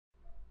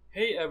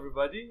Hey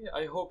everybody,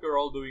 I hope you're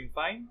all doing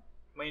fine.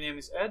 My name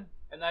is Ed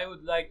and I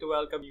would like to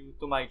welcome you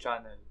to my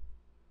channel.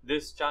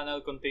 This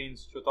channel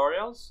contains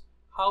tutorials,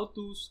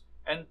 how-tos,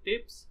 and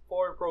tips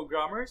for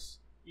programmers,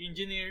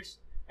 engineers,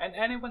 and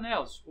anyone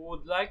else who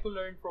would like to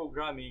learn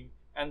programming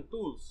and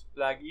tools,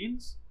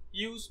 plugins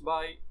used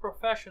by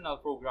professional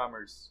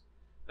programmers.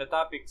 The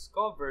topics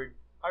covered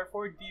are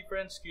for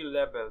different skill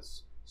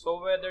levels,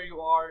 so whether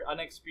you are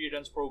an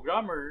experienced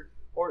programmer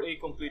or a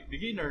complete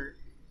beginner,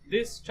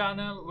 this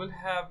channel will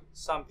have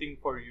something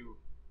for you.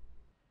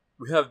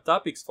 We have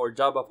topics for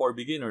Java for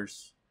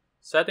beginners,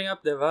 setting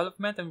up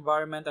development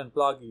environment and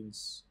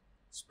plugins,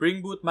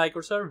 Spring Boot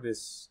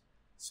microservice,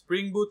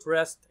 Spring Boot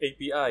REST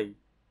API,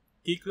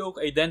 Keycloak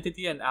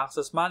identity and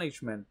access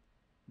management,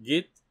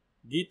 Git,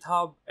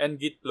 GitHub and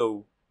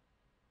Gitflow,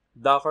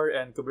 Docker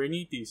and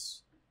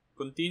Kubernetes,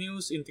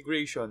 continuous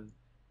integration,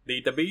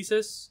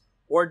 databases,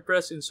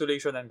 WordPress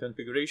installation and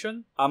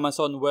configuration,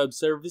 Amazon Web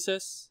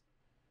Services,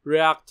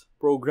 React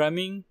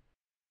programming,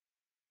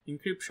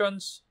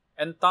 encryptions,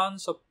 and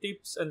tons of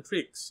tips and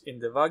tricks in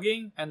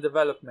debugging and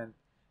development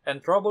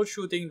and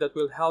troubleshooting that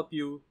will help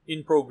you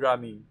in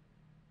programming.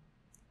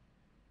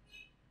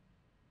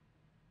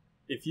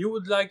 If you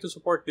would like to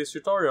support these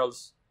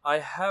tutorials, I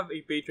have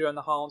a Patreon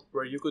account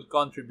where you could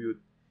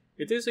contribute.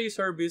 It is a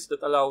service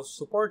that allows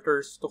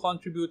supporters to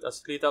contribute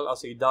as little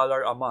as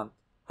 $1 a month.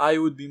 I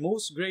would be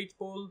most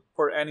grateful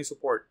for any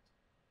support.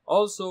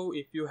 Also,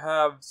 if you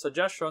have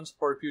suggestions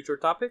for future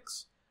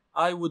topics,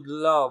 I would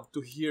love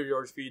to hear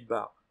your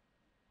feedback.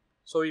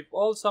 So if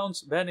all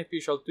sounds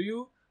beneficial to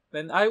you,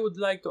 then I would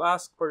like to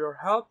ask for your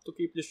help to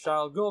keep this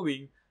channel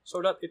going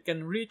so that it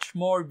can reach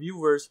more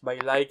viewers by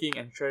liking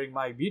and sharing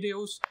my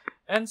videos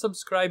and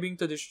subscribing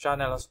to this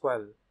channel as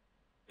well.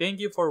 Thank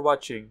you for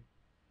watching.